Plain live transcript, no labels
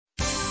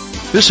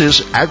This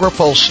is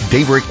AgriPulse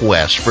Daybreak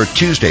West for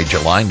Tuesday,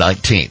 July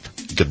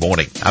 19th. Good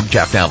morning. I'm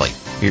Jeff Nally.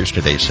 Here's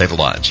today's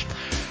headlines.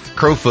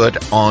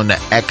 Crowfoot on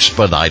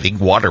expediting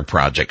water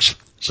projects.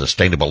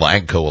 Sustainable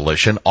Ag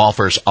Coalition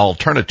offers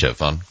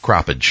alternative on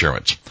crop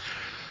insurance.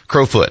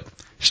 Crowfoot.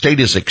 State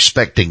is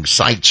expecting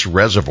sites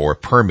reservoir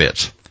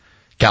permits.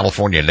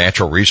 California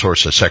Natural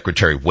Resources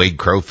Secretary Wade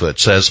Crowfoot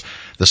says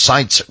the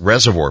site's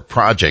reservoir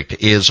project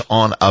is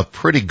on a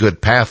pretty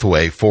good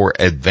pathway for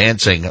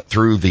advancing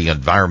through the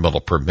environmental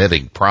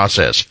permitting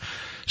process.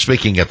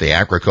 Speaking at the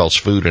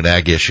Agriculture, Food, and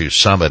Ag Issues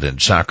Summit in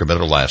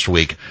Sacramento last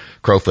week,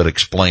 Crowfoot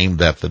explained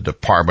that the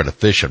Department of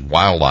Fish and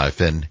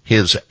Wildlife in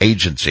his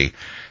agency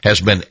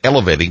has been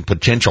elevating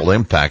potential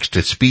impacts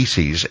to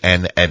species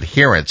and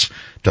adherence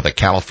to the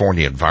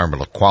California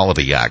Environmental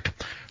Quality Act.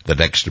 The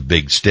next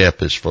big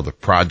step is for the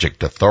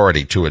project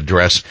authority to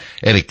address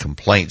any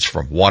complaints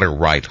from water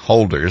right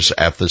holders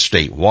at the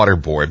State Water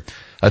Board,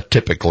 a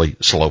typically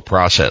slow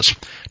process.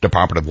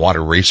 Department of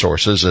Water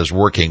Resources is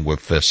working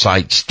with the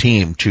site's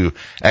team to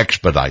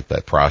expedite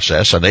that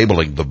process,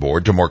 enabling the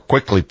board to more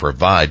quickly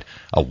provide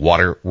a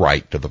water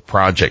right to the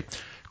project.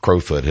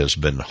 Crowfoot has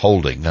been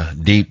holding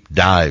deep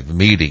dive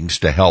meetings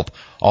to help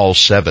all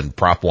 7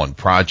 Prop 1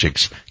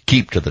 projects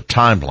keep to the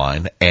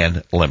timeline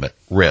and limit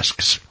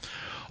risks.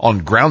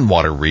 On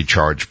groundwater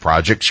recharge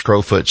projects,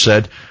 Crowfoot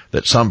said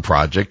that some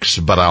projects,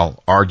 but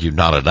I'll argue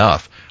not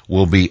enough,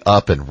 will be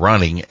up and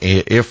running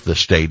if the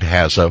state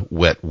has a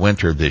wet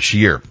winter this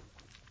year.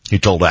 He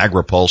told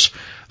AgriPulse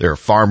there are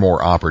far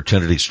more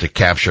opportunities to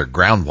capture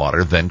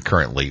groundwater than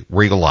currently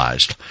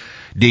realized.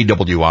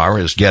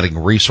 DWR is getting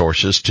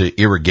resources to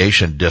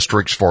irrigation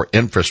districts for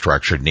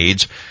infrastructure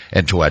needs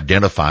and to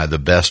identify the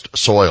best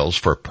soils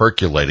for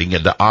percolating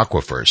into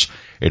aquifers.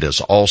 It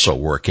is also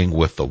working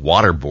with the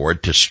Water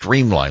Board to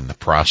streamline the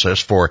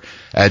process for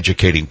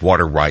educating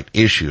water right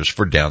issues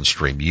for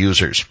downstream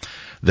users.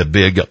 The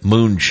big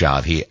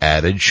moonshot, he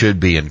added,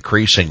 should be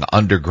increasing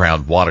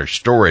underground water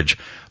storage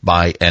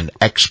by an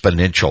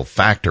exponential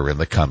factor in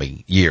the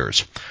coming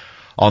years.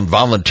 On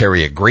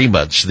voluntary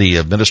agreements, the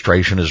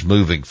administration is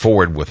moving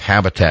forward with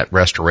habitat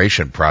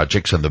restoration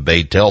projects in the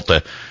Bay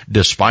Delta,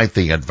 despite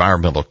the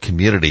environmental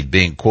community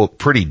being, quote,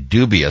 pretty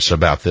dubious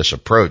about this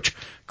approach,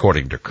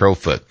 according to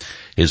Crowfoot.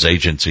 His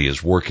agency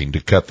is working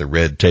to cut the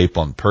red tape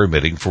on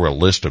permitting for a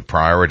list of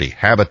priority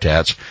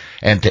habitats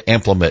and to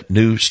implement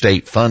new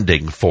state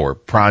funding for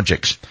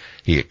projects.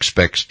 He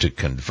expects to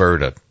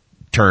convert a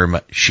term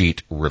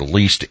sheet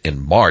released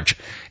in March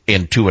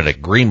into an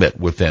agreement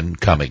within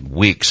coming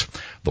weeks.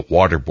 The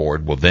Water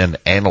Board will then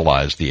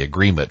analyze the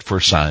agreement for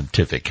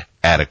scientific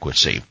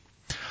adequacy.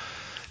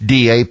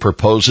 DA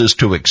proposes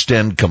to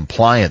extend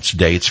compliance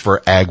dates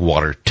for ag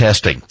water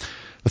testing.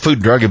 The Food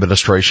and Drug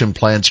Administration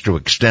plans to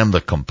extend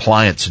the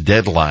compliance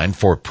deadline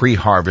for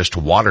pre-harvest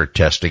water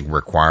testing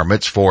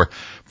requirements for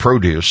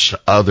produce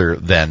other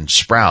than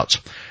sprouts.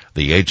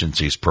 The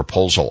agency's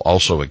proposal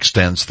also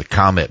extends the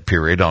comment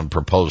period on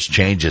proposed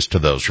changes to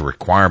those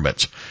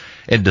requirements.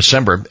 In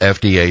December,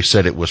 FDA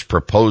said it was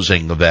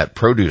proposing that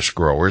produce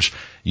growers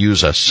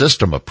use a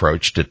system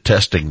approach to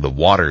testing the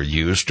water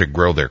used to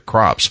grow their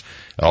crops.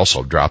 It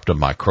also dropped a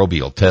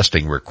microbial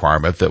testing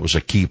requirement that was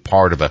a key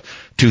part of a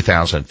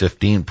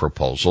 2015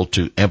 proposal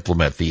to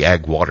implement the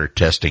ag water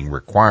testing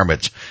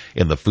requirements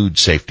in the Food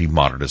Safety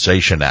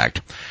Modernization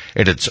Act.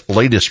 In its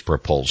latest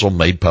proposal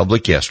made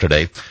public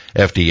yesterday,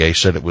 FDA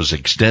said it was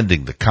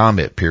extending the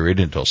comment period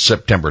until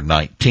September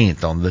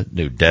 19th on the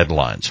new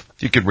deadlines.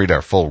 You can read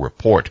our full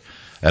report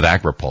at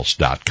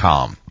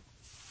agripulse.com.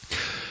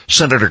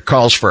 Senator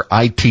calls for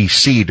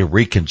ITC to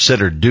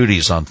reconsider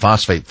duties on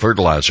phosphate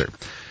fertilizer.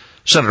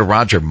 Senator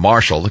Roger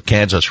Marshall, the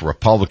Kansas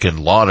Republican,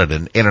 lauded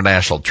an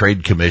International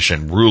Trade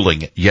Commission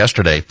ruling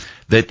yesterday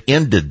that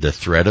ended the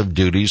threat of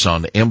duties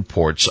on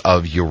imports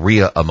of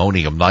urea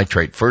ammonium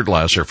nitrate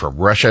fertilizer from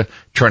Russia,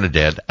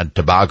 Trinidad, and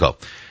Tobago.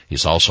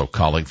 He's also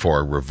calling for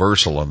a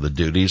reversal on the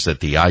duties that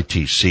the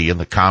ITC and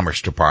the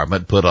Commerce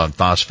Department put on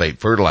phosphate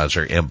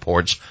fertilizer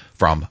imports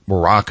from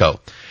Morocco.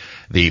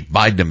 The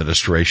Biden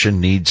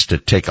administration needs to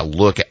take a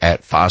look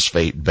at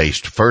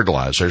phosphate-based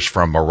fertilizers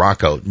from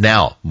Morocco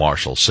now,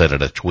 Marshall said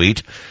in a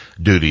tweet.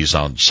 Duties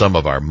on some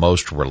of our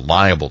most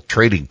reliable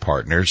trading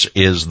partners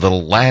is the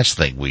last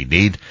thing we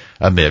need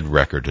amid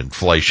record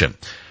inflation.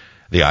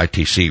 The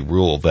ITC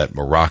ruled that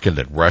Moroccan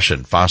and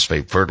Russian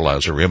phosphate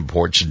fertilizer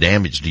imports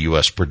damaged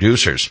U.S.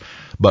 producers,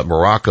 but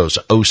Morocco's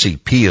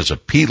OCP is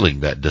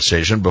appealing that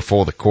decision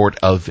before the Court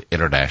of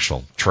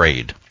International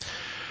Trade.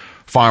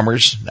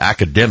 Farmers,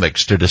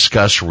 academics to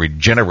discuss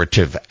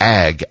regenerative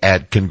ag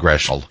at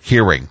congressional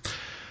hearing.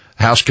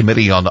 House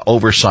Committee on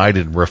Oversight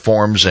and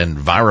Reform's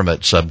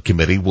Environment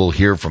Subcommittee will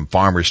hear from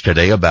farmers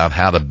today about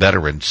how to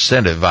better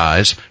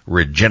incentivize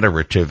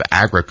regenerative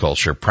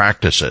agriculture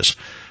practices.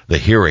 The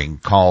hearing,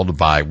 called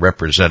by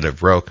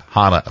Representative Roque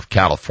Hanna of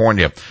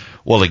California,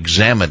 will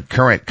examine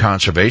current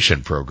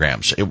conservation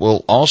programs. It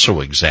will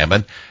also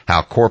examine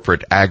how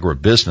corporate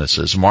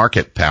agribusinesses'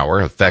 market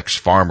power affects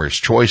farmers'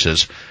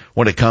 choices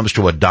when it comes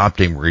to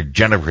adopting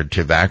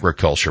regenerative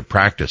agriculture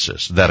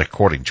practices. That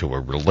according to a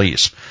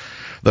release.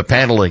 The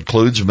panel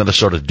includes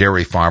Minnesota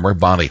dairy farmer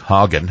Bonnie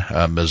Hagen,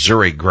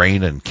 Missouri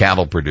grain and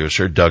cattle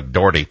producer Doug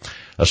Doherty,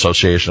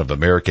 Association of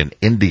American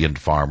Indian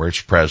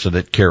Farmers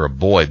President Kara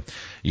Boyd,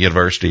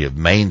 University of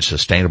Maine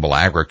Sustainable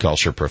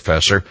Agriculture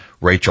Professor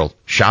Rachel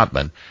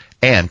Schottman,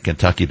 and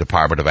Kentucky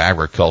Department of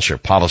Agriculture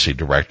Policy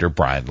Director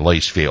Brian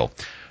Lacefield.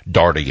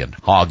 Doherty and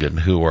Hagen,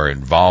 who are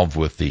involved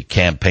with the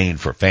Campaign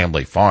for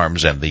Family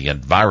Farms and the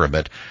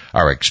environment,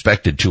 are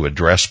expected to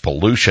address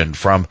pollution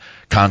from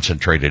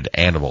concentrated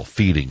animal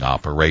feeding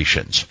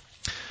operations.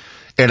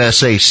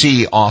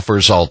 NSAC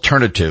offers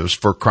alternatives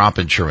for crop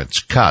insurance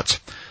cuts.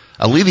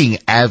 A leading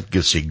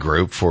advocacy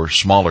group for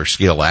smaller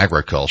scale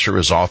agriculture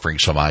is offering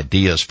some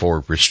ideas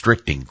for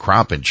restricting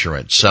crop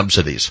insurance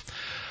subsidies.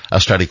 A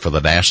study for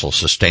the National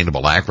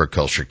Sustainable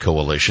Agriculture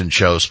Coalition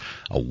shows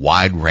a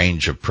wide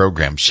range of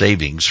program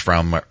savings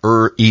from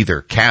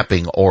either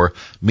capping or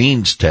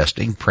means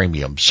testing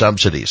premium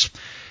subsidies.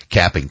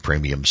 Capping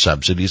premium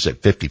subsidies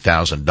at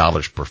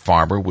 $50,000 per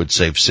farmer would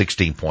save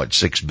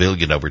 $16.6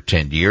 billion over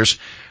 10 years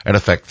and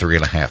affect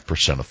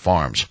 3.5% of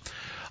farms.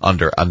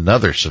 Under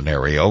another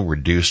scenario,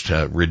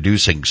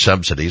 reducing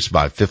subsidies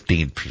by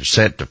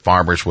 15% to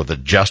farmers with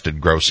adjusted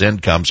gross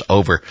incomes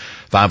over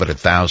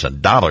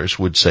 $500,000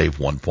 would save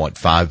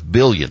 $1.5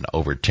 billion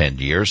over 10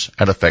 years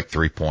and affect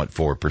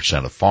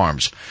 3.4% of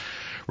farms.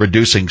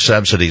 Reducing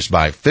subsidies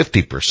by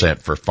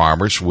 50% for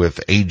farmers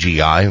with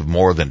AGI of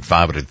more than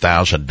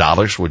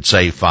 $500,000 would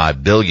save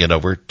 $5 billion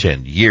over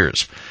 10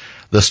 years.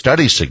 The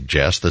study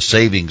suggests the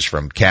savings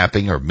from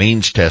capping or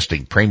means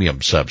testing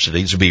premium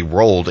subsidies be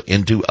rolled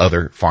into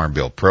other Farm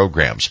Bill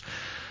programs.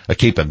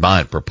 Keep in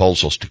mind,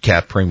 proposals to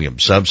cap premium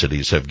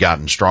subsidies have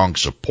gotten strong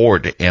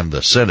support in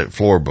the Senate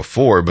floor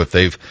before, but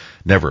they've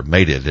never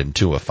made it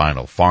into a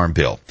final Farm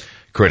Bill.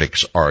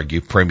 Critics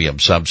argue premium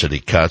subsidy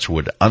cuts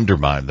would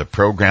undermine the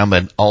program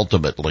and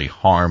ultimately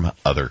harm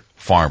other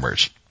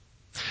farmers.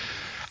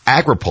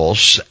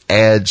 AgriPulse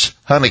adds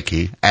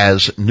Haneke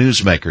as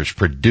Newsmaker's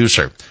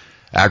producer.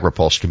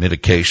 AgriPulse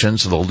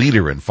Communications, the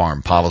leader in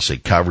farm policy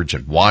coverage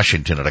in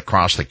Washington and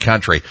across the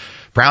country,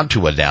 proud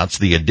to announce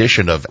the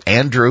addition of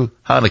Andrew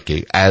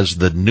Haneke as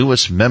the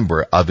newest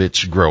member of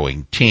its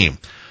growing team.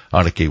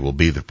 Haneke will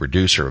be the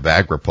producer of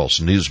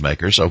AgriPulse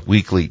Newsmakers, a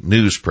weekly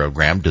news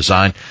program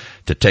designed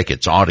to take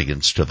its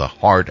audience to the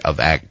heart of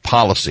ag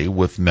policy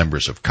with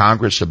members of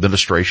Congress,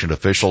 administration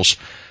officials,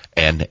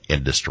 and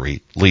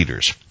industry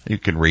leaders. You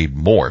can read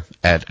more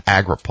at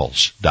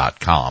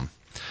agripulse.com.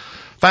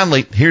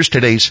 Finally, here's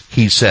today's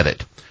He Said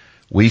It.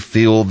 We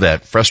feel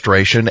that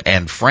frustration,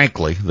 and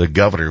frankly, the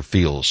governor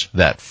feels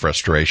that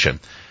frustration.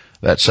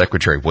 That's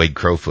Secretary Wade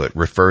Crowfoot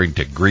referring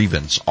to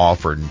grievance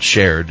offered and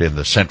shared in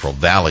the Central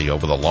Valley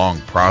over the long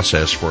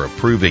process for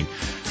approving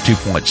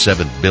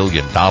 $2.7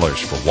 billion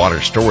for water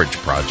storage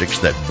projects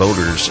that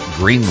voters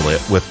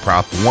greenlit with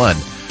Prop 1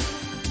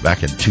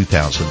 back in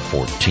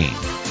 2014.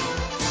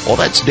 Well,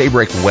 that's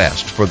Daybreak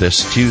West for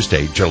this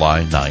Tuesday,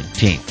 July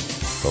 19th.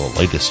 For the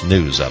latest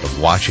news out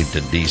of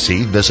Washington,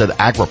 D.C., visit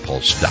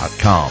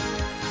agripulse.com.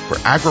 For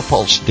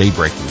AgriPulse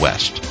Daybreak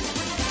West,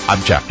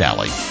 I'm Jeff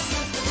Nally.